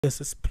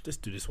Let's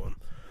do this one.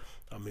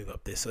 I'll move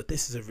up this. So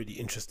this is a really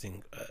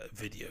interesting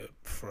video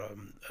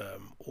from I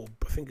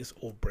think it's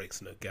All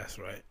Breaks No Gas,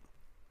 right?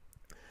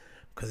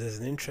 Because there's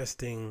an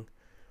interesting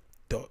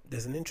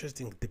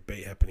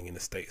debate happening in the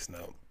States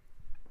now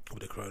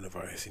with the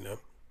coronavirus.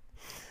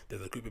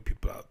 There's a group of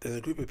people there's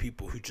a group of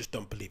people who just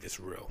don't believe it's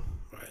real,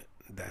 right?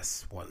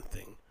 That's one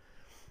thing.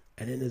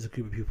 And then there's a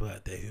group of people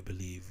out there who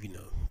believe,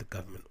 the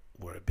government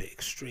were a bit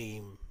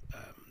extreme.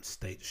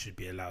 States should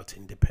be allowed to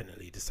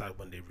independently decide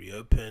when they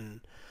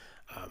reopen.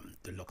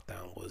 The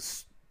lockdown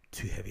was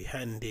too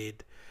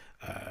heavy-handed.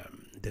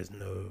 There's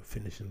no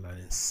finishing line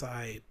in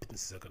sight.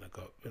 Businesses are gonna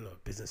go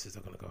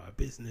out of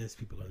business.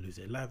 People are gonna lose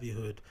their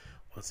livelihood.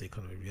 Once the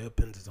economy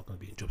reopens, there's not gonna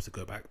be any jobs to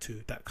go back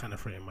to. That kind of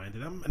frame of mind,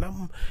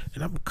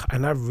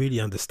 and I really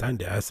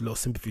understand it. I have a lot of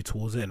sympathy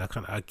towards it, and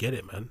I get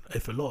it, man.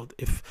 If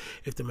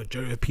the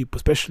majority of people,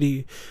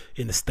 especially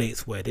in the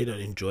States where they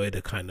don't enjoy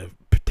the kind of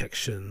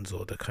protections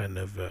or the kind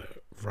of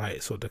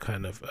rights or the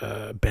kind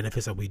of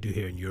benefits that we do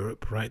here in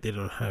Europe, right? They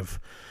don't have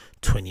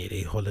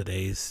 28-day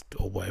holidays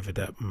or whatever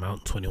that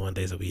amount, 21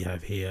 days that we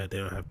have here. They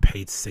don't have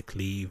paid sick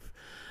leave.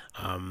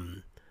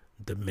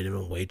 The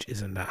minimum wage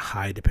isn't that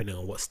high depending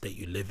on what state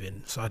you live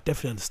in. So I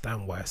definitely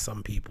understand why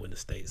some people in the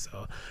States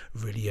are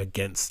really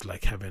against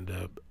like having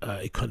the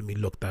economy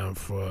locked down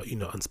for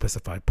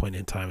unspecified point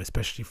in time,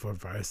 especially for a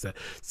virus that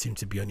seems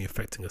to be only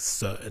affecting a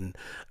certain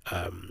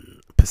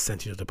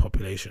percentage of the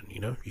population.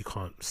 You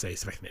can't say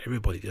it's affecting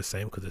everybody the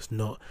same, because it's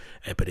not,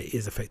 but it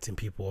is affecting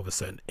people of a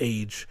certain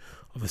age,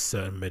 of a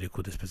certain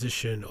medical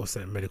disposition, or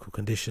certain medical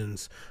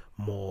conditions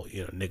more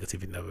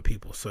negatively than other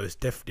people. So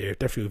they're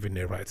definitely within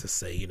their right to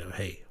say,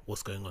 hey,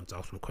 what's going on, to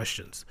ask them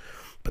questions.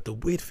 But the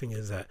weird thing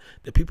is that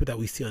the people that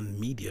we see on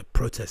media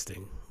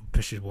protesting,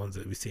 especially the ones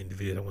that we see in the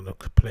video I want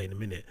to play in a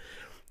minute,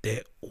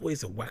 they're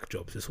always the whack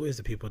jobs. It's always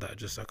the people that are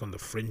just like on the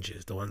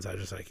fringes, the ones that are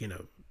just like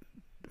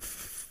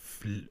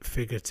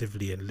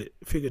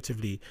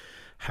figuratively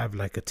have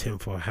like a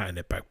tinfoil hat in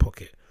their back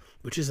pocket,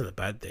 which isn't a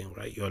bad thing,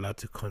 right? You're allowed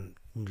to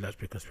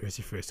be a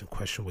conspiracy theorist and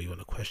question what you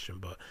want to question,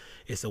 but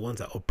it's the ones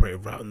that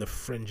operate right on the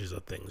fringes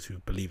of things, who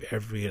believe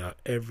every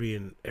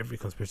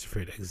conspiracy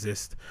theory that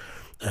exists.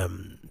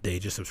 They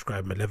just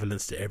subscribe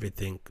malevolence to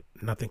everything.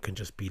 Nothing can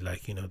just be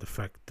like the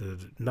fact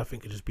that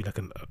nothing can just be like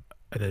an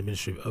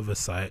administrative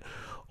oversight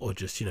or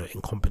just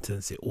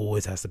incompetence. It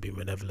always has to be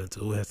malevolent.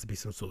 It always has to be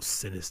some sort of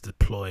sinister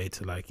ploy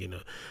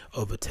to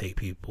overtake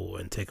people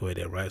and take away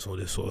their rights, all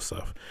this sort of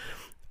stuff.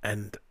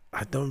 And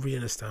I don't really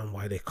understand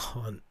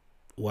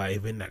why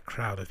even that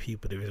crowd of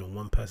people there isn't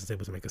one person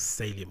able to make a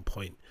salient,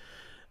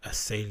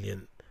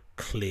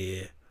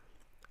 clear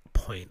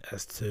point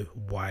as to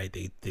why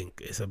they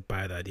think it's a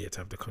bad idea to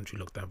have the country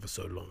locked down for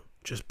so long.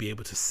 Just be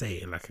able to say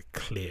it in like a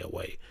clear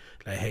way,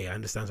 like, hey, I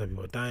understand some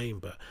people are dying,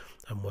 but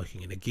I'm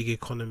working in a gig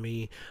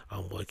economy,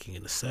 I'm working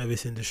in the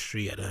service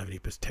industry, I don't have any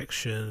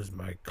protections,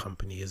 my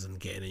company isn't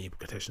getting any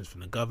protections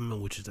from the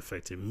government, which is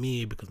affecting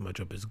me because my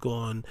job is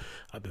gone,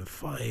 I've been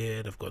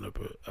fired, I've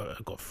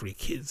got 3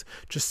 kids.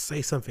 Just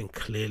say something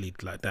clearly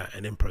like that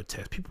and then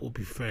protest. People will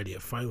be fairly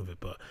fine with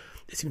it, but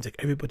it seems like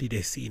everybody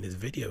they see in this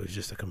video is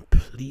just a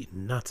complete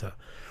nutter.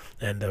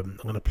 And I'm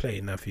going to play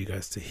it now for you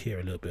guys to hear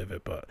a little bit of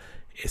it, but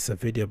it's a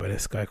video by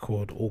this guy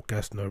called All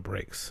Gas No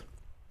Breaks,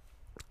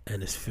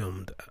 and it's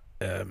filmed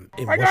in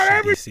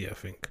Washington DC, I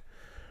think,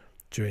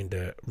 during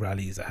the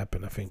rallies that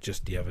happened, I think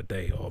just the other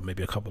day or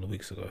maybe a couple of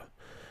weeks ago.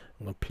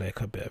 I'm going to play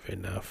a bit of it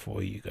now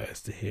for you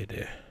guys to hear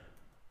there.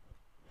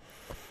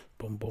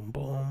 Boom, boom,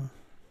 boom.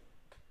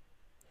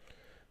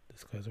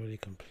 This guy's already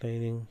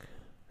complaining.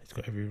 He's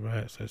got every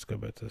right, so let's go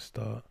back to the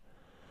start.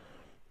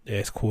 Yeah,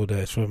 it's called,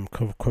 it's from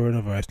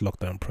coronavirus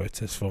lockdown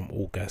protests from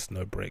All Gas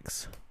No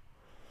Breaks.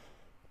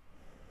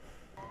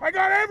 I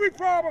got every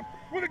problem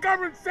with the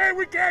government saying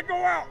we can't go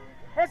out.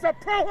 That's a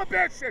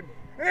prohibition,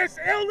 and it's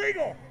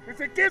illegal.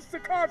 It's against the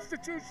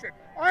Constitution.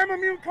 I am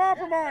immune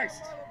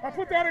compromised. I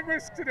put that at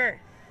risk today.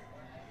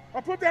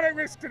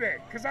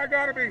 Because I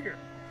gotta be here.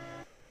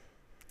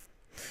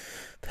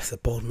 That's a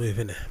bold move,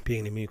 isn't it?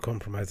 Being immune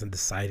compromised and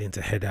deciding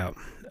to head out.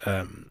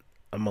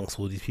 Amongst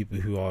all these people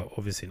who are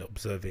obviously not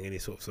observing any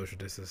sort of social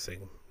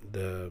distancing.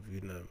 The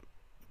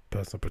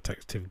personal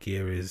protective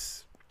gear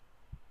is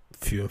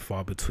few and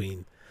far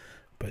between,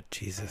 but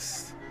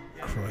Jesus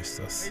Christ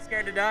us. Are you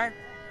scared to die?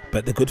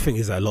 But the good thing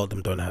is that a lot of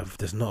them don't have,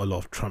 there's not a lot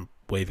of Trump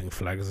waving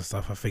flags and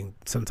stuff. I think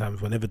sometimes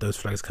whenever those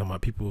flags come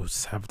up, people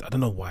have, I don't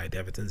know why, they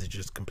have a tendency to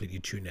just completely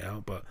tune it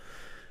out, but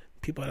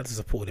people have to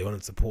support, they want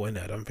to support in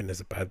it. I don't think that's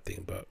a bad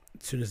thing, but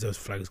as soon as those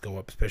flags go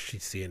up, especially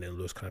CNN and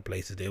those kind of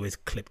places, they always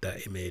clip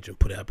that image and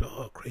put it up like,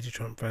 oh, crazy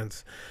Trump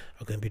fans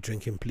are going to be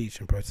drinking bleach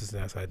and protesting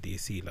outside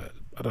DC. Like,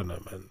 I don't know,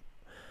 man.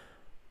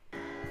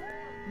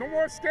 No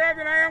more scared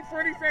than I am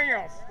for anything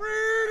else.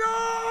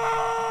 Freedom!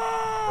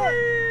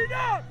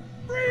 Freedom!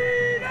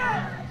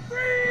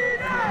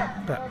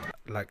 Freedom! That,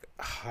 like,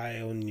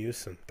 high on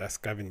Newsom. That's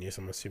Gavin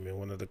Newsom, I'm assuming,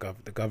 one of the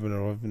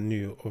governor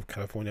of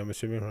California, I'm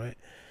assuming, right?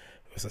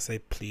 It was to say,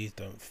 please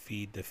don't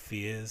feed the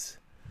fears.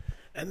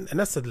 And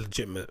that's a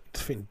legitimate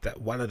thing.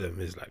 That one of them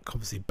is like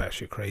obviously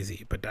batshit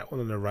crazy, but that one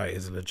on the right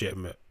is a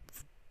legitimate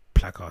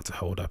placard to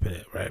hold up in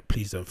it, right?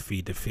 Please don't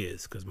feed the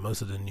fears, because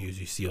most of the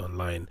news you see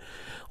online,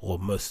 or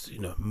most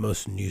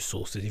news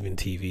sources, even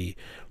TV,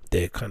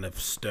 they're kind of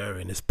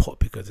stirring this pot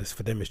because it's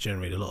for them it's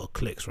generated a lot of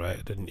clicks,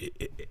 right? Then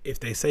if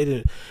they say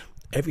that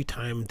every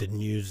time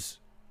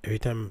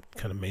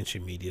kind of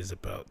mainstream media is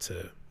about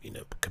to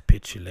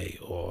capitulate,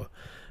 or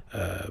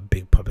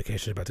big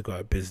publication about to go out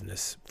of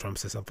business, Trump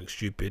says something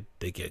stupid,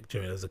 they get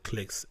generated of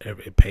clicks,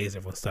 it pays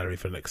everyone's salary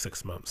for the next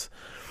 6 months,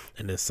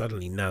 and then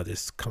suddenly now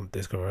this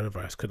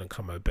coronavirus couldn't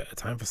come at a better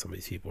time for some of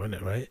these people, isn't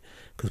it, right?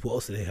 Because what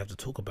else do they have to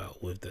talk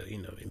about with the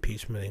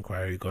impeachment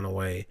inquiry gone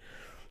away?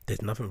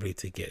 There's nothing really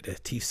to get their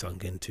teeth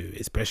sunk into,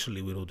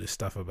 especially with all this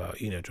stuff about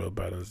Joe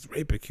Biden's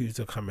rape accused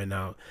are coming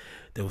out.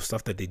 There was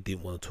stuff that they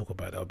didn't want to talk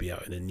about that'll be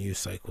out in the news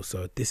cycle,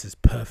 so this is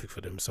perfect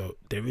for them. So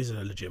there isn't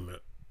a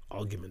legitimate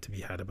argument to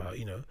be had about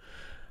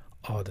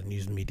are the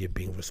news media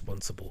being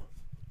responsible,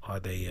 are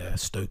they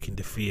stoking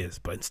the fears?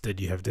 But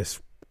instead you have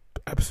this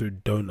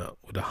absolute donut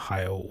with a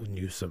high old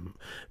Newsom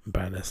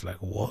banner. It's like,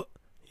 what?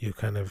 You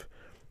might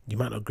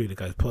not agree with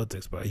the guy's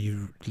politics, but are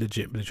you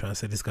legitimately trying to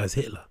say this guy's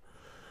Hitler?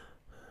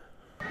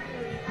 Open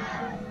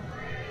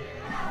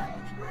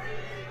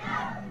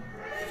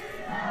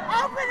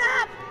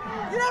up!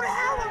 You don't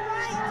have a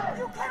right!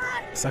 You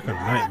can't! It's like a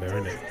nightmare,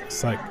 isn't it?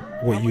 It's like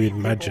what you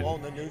imagine. How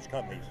many people own the news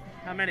companies?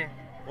 How many?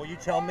 Well, you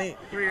tell me.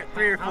 Three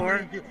or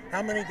four.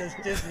 How many does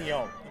Disney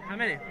own? How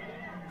many?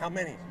 How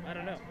many? I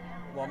don't know.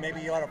 Well,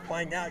 maybe you ought to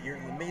find out. You're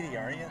in the media,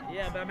 aren't you?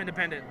 Yeah, but I'm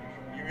independent.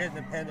 You're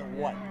independent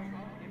what?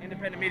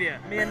 Independent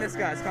media. Me and this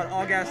guy. It's called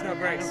All Gas No I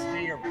Brakes. don't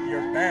see your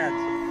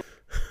badge.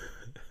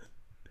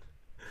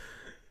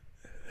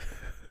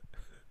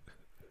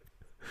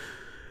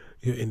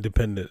 You're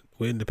independent.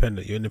 We're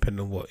independent. You're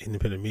independent what?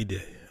 Independent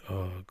media.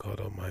 Oh, God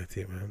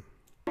almighty, man.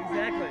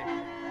 Exactly.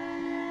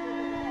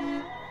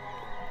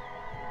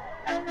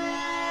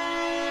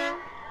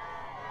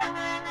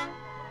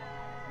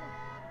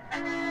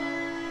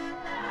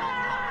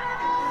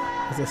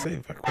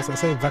 What's that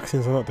say?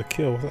 Vaccines are not the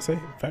cure. What's that say?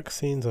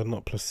 Vaccines are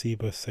not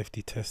placebo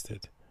safety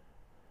tested.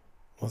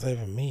 What does that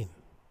even mean?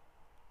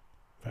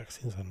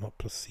 Vaccines are not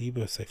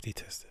placebo safety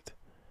tested.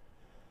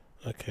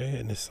 Okay,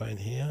 and this sign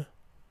here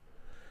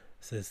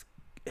says,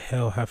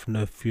 "Hell hath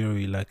no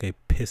fury like a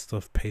pissed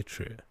off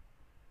patriot."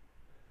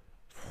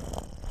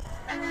 You're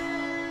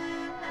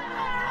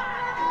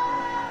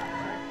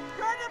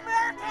an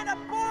American, a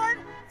born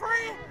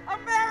free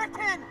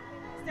American!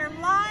 They're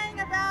lying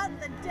about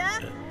the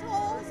death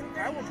tolls.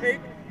 I will take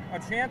a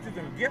chances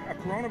and get a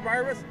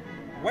coronavirus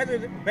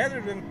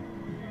better than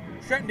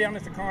shutting down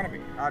this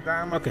economy.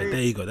 Okay,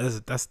 there you go.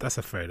 That's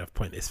a fair enough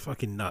point. It's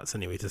fucking nuts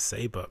anyway to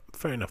say, but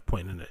fair enough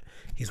point, isn't it?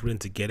 He's willing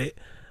to get it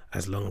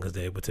as long as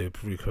they're able to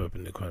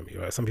reopen the economy,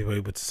 right? Some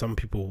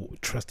people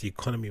trust the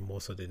economy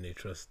more so than they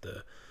trust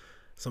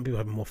some people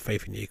have more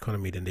faith in the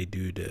economy than they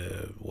do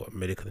the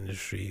medical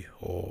industry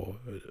or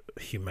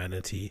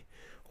humanity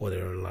or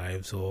their own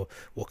lives or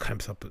what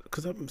camps up.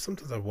 Because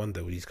sometimes I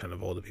wonder with these kind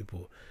of older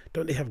people,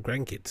 don't they have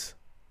grandkids?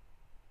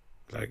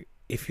 Like,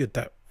 if you're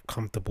that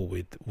comfortable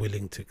with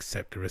willing to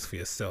accept the risk for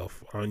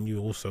yourself, aren't you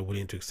also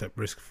willing to accept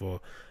risk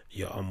for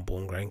your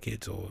unborn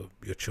grandkids or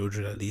your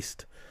children at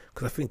least?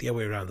 Because I think the other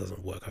way around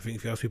doesn't work. I think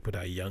if you ask people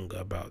that are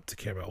younger to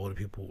care about older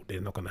people, they're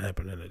not going to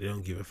happen, and they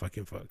don't give a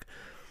fucking fuck.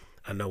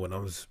 I know when I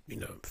was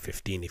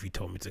 15, if you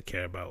told me to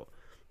care about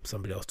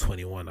somebody else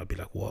 21, I'd be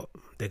like, what?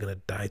 They're going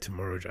to die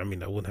tomorrow. I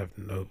mean, I wouldn't have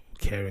no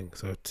caring.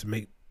 So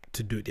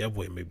to do it the other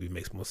way maybe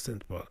makes more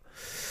sense, but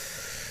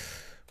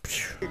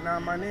Now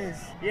my knees.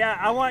 Yeah,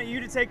 I want you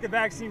to take the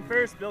vaccine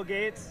first, Bill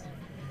Gates.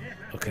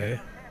 okay.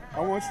 I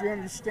want you to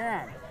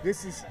understand,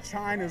 this is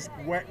China's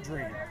wet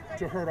dream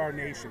to hurt our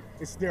nation.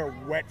 It's their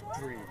wet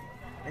dream.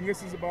 And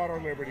this is about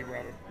our liberty,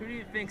 brother. Who do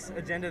you think's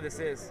agenda this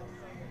is?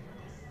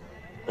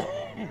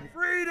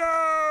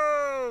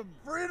 Freedom!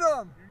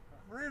 Freedom!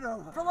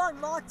 Freedom!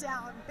 Prolonged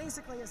lockdown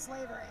basically is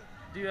slavery.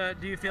 Do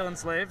you feel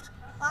enslaved?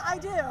 I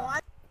do.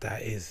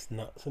 That is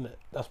nuts, isn't it?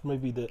 That's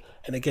maybe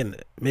and again,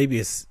 maybe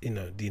it's,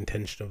 the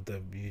intention of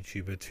the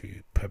YouTuber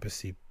to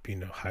purposely,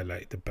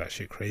 highlight the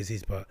batshit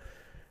crazies, but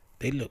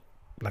they look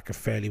like a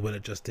fairly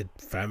well-adjusted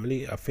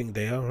family. I think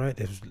they are, right?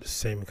 There's the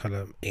same kind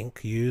of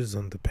ink used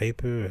on the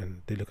paper,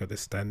 and they look like they're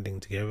standing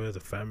together as a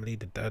family,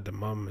 the dad, the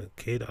mum, and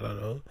kid, I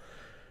don't know.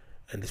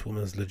 And this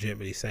woman's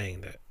legitimately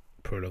saying that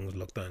prolonged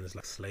lockdown is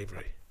like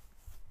slavery.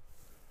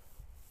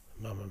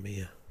 Mamma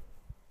mia.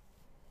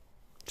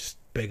 Just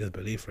beggars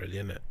belief, really,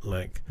 isn't it?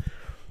 Like,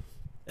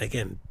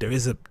 again, there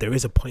is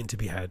a point to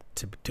be had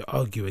to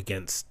argue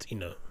against,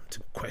 to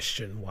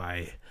question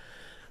why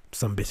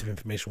some bits of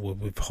information will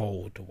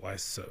withhold, why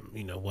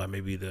why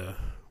maybe the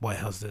White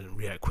House didn't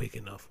react quick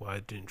enough, why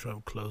didn't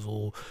Trump close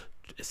all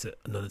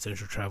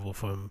non-essential travel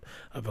from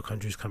other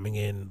countries coming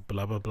in,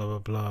 blah blah blah blah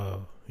blah.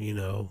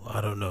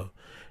 I don't know.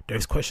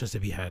 There's questions to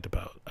be had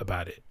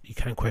about it. You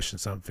can question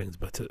some things,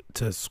 but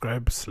to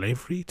ascribe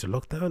slavery to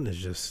lockdown is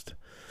just.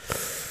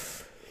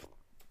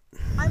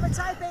 I'm a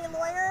type A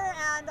lawyer,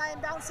 and I am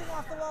bouncing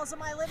off the walls of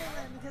my living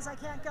room because I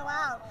can't go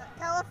out.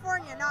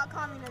 California, not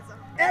communism.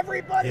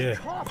 Everybody Yeah,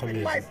 cough in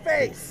communism. my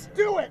face.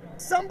 Do it.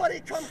 Somebody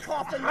come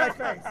cough in my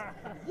face.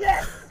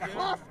 Yes,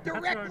 cough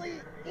directly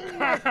in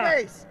my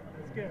face.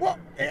 Well,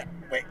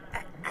 wait.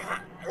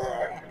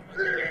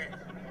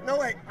 No,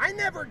 wait. I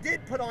never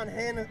did put on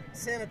hand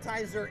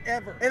sanitizer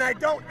ever. And I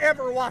don't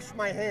ever wash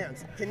my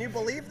hands. Can you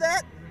believe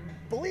that?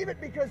 Believe it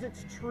because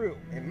it's true.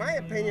 In my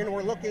opinion,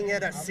 we're looking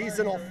at a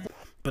seasonal...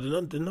 But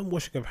the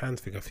non-washing of hands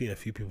thing, I've seen a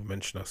few people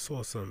mention. I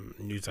saw some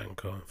news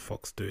anchor on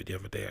Fox do it the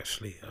other day,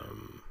 actually. I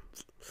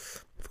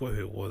forgot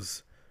who it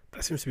was.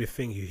 That seems to be a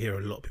thing you hear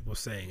a lot of people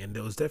saying. And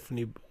there was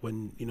definitely,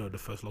 when, you know, the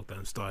first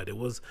lockdown started, it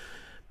was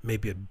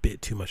maybe a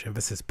bit too much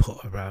emphasis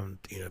put around,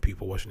 you know,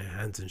 people washing their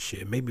hands and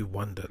shit. It made me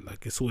wonder,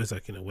 like, it's always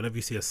like, you know, whenever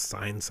you see a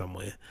sign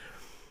somewhere,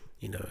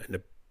 you know, in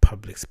a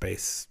public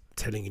space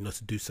telling you not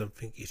to do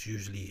something, it's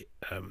usually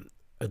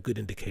a good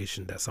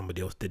indication that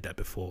somebody else did that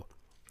before,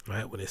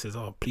 right? When it says,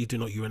 oh, please do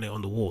not urinate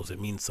on the walls,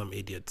 it means some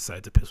idiot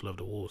decided to piss all over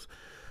the walls.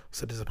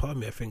 So there's a part of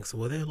me that thinks,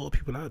 well, there are a lot of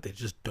people out there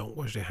just don't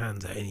wash their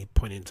hands at any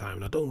point in time.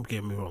 Now, don't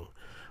get me wrong,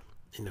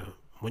 you know,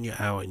 when you're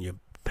out and you're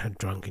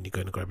drunk and you're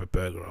going to grab a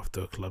burger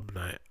after a club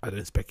night, I don't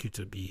expect you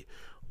to be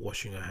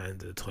washing your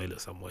hands in the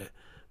toilet somewhere.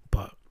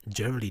 But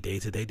generally, day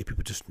to day, do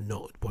people just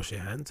not wash their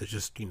hands? It's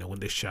just, you know, when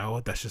they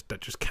shower, that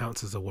just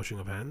counts as a washing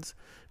of hands.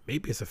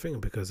 Maybe it's a thing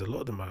because a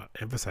lot of them are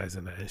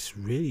emphasizing that. And it's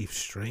really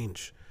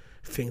strange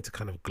thing to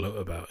kind of gloat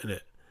about, isn't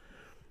it?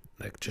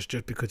 Like just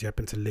because you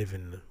happen to live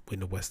in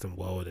the Western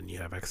world and you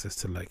have access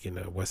to, like, you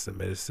know, Western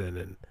medicine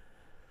and,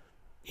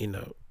 you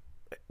know,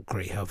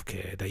 great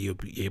healthcare, that you'll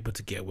be able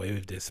to get away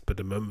with this. But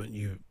the moment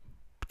you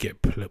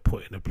get put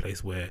in a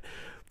place where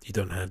you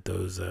don't have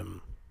those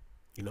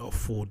you know,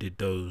 afforded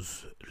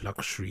those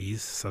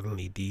luxuries,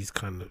 suddenly these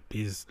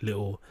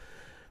little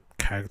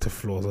character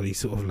flaws or these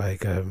sort of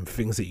like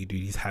things that you do,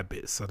 these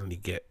habits suddenly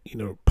get, you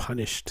know,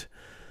 punished.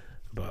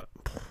 But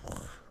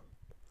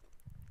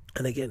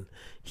and again,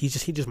 he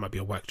just might be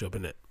a whack job,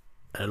 innit?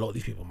 And a lot of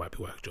these people might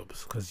be whack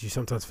jobs, because you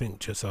sometimes think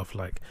to yourself,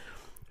 like,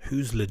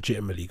 who's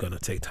legitimately gonna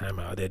take time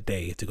out of their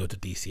day to go to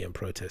DC and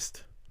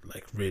protest?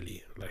 Like,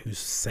 really, like, who's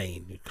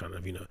sane, who kind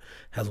of, you know,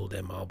 has all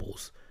their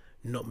marbles?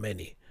 Not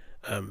many.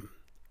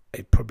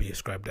 I probably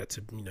ascribe that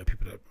to, you know,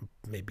 people that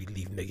maybe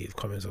leave negative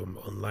comments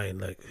online.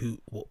 Like,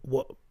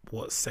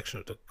 what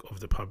section of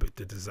the public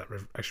does that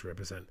actually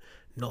represent?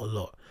 Not a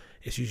lot.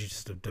 It's usually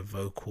just the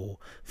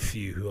vocal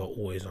few who are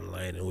always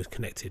online and always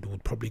connected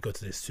would probably go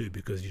to this too,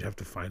 because you'd have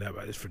to find out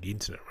about this through the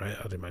internet, right?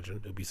 I'd imagine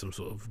there'll be some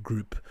sort of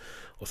group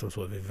or some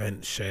sort of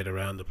event shared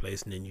around the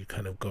place, and then you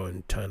kind of go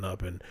and turn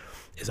up, and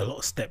there's a lot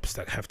of steps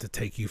that have to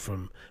take you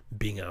from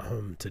being at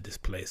home to this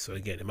place. So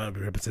again, it might not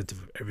be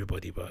representative of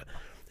everybody, but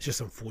it's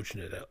just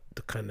unfortunate that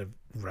the kind of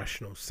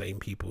rational, sane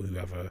people who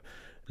have a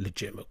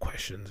legitimate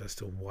questions as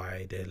to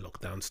why they're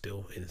locked down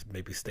still in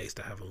maybe states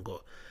that haven't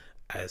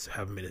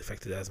been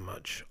affected as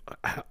much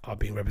are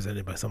being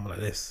represented by someone like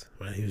this,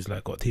 right? Who's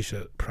like got a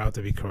t-shirt, proud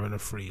to be corona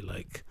free,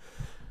 like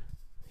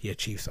he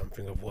achieved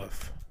something of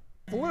worth.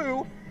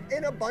 Flu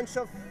in a bunch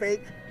of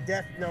fake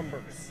death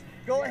numbers.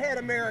 Go ahead,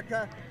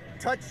 America,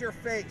 touch your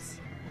face.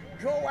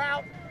 Go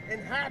out and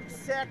have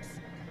sex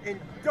and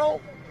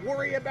don't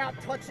worry about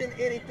touching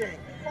anything.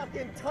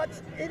 Fucking touch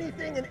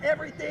anything and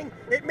everything.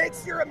 It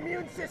makes your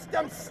immune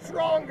system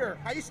stronger.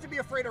 I used to be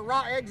afraid of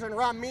raw eggs and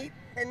raw meat,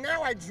 and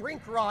now I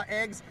drink raw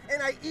eggs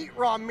and I eat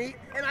raw meat,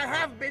 and I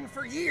have been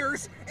for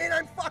years, and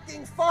I'm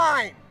fucking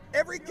fine.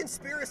 Every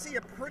conspiracy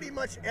I've pretty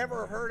much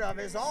ever heard of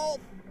is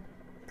all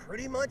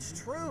pretty much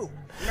true.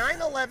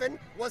 9/11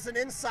 was an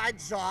inside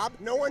job.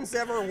 No one's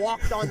ever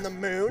walked on the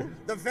moon.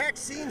 The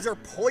vaccines are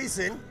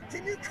poison.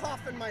 Can you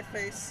cough in my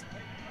face?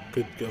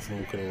 Good girl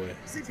from walking away.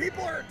 See,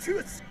 people are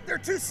too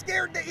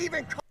scared to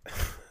even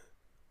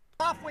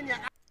cough when you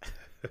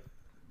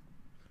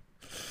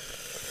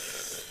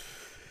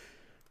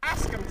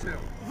ask them to.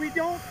 We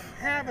don't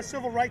have a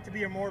civil right to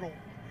be immortal.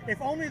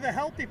 If only the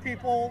healthy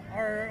people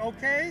are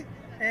okay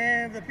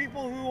and the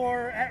people who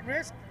are at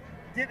risk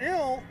get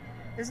ill,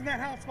 isn't that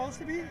how it's supposed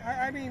to be?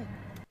 I mean...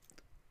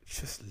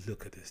 Just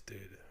look at this,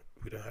 dude.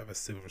 We don't have a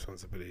civil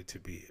responsibility to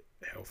be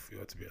healthy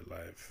or to be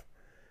alive.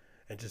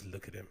 And just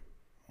look at him.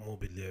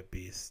 Morbidly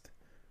obese,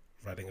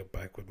 riding a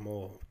bike with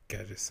more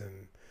gadgets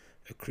and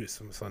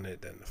accoutrements on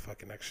it than the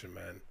fucking Action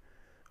Man.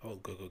 Oh,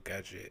 Go-Go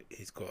Gadget.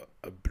 He's got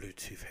a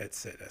Bluetooth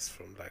headset that's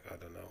from, like, I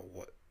don't know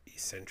what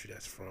century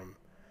that's from.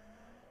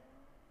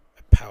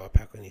 A power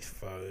pack on his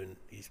phone.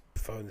 His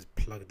phone is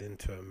plugged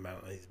into a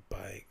mount on his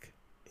bike.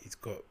 He's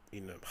got, you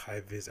know,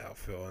 high-vis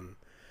outfit on.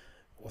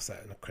 What's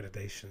that, an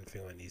accreditation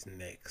thing on his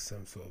neck?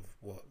 Some sort of,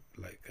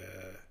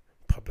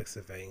 public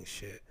surveying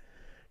shit.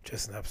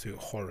 Just an absolute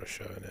horror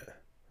show, innit?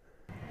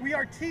 We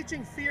are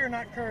teaching fear,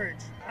 not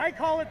courage. I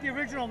call it the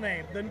original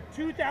name, the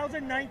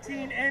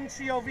 2019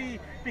 NCOV,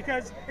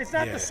 because it's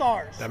not the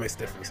SARS. That makes a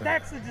difference.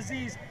 That's the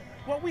disease.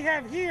 What we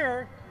have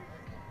here,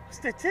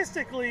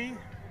 statistically,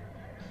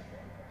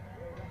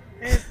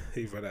 is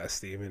He run out of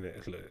steam,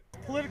 innit? Look.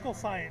 political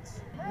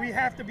science. We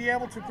have to be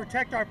able to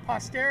protect our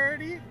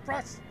posterity,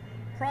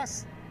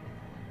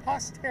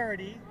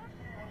 posterity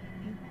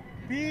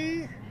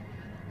be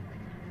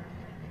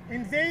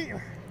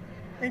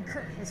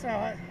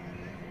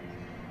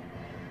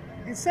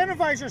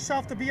incentivize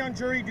yourself to be on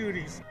jury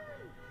duties.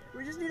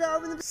 We just need to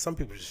open the. Some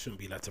people just shouldn't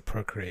be allowed to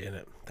procreate in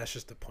it. That's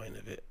just the point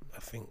of it. I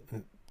think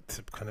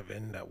to kind of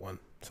end that one.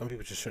 Some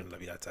people just shouldn't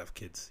be allowed to have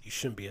kids. You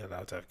shouldn't be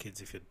allowed to have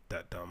kids if you're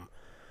that dumb.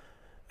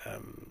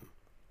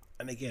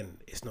 And again,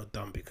 it's not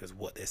dumb because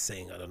what they're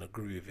saying I don't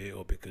agree with it,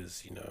 or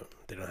because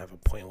they don't have a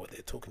point in what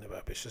they're talking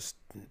about. But it's just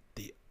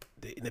the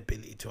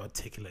inability to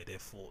articulate their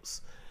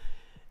thoughts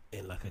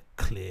in like a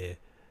clear,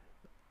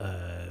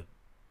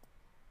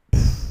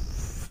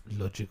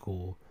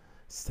 logical,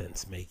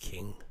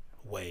 sense-making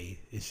way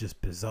is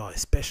just bizarre,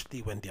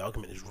 especially when the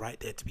argument is right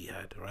there to be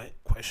had, right?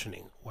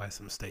 Questioning why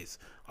some states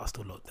are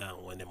still locked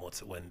down when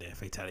their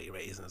fatality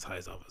rate isn't as high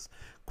as others.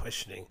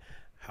 Questioning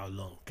how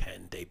long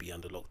can they be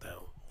under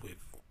lockdown with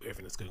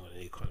everything that's going on in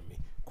the economy.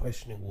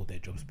 Questioning will their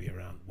jobs be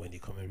around when the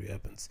economy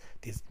reopens.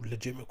 These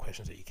legitimate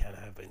questions that you can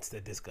have, but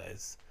instead this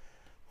guy's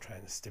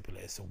trying to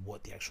stipulate as to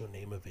what the actual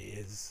name of it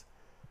is.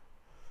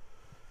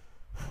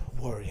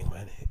 Worrying,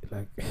 man.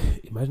 Like,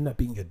 imagine that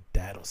being your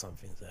dad or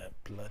something. That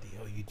bloody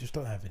hell, you just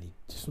don't have any.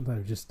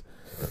 Sometimes just,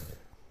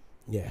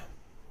 yeah,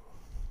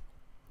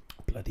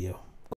 bloody hell.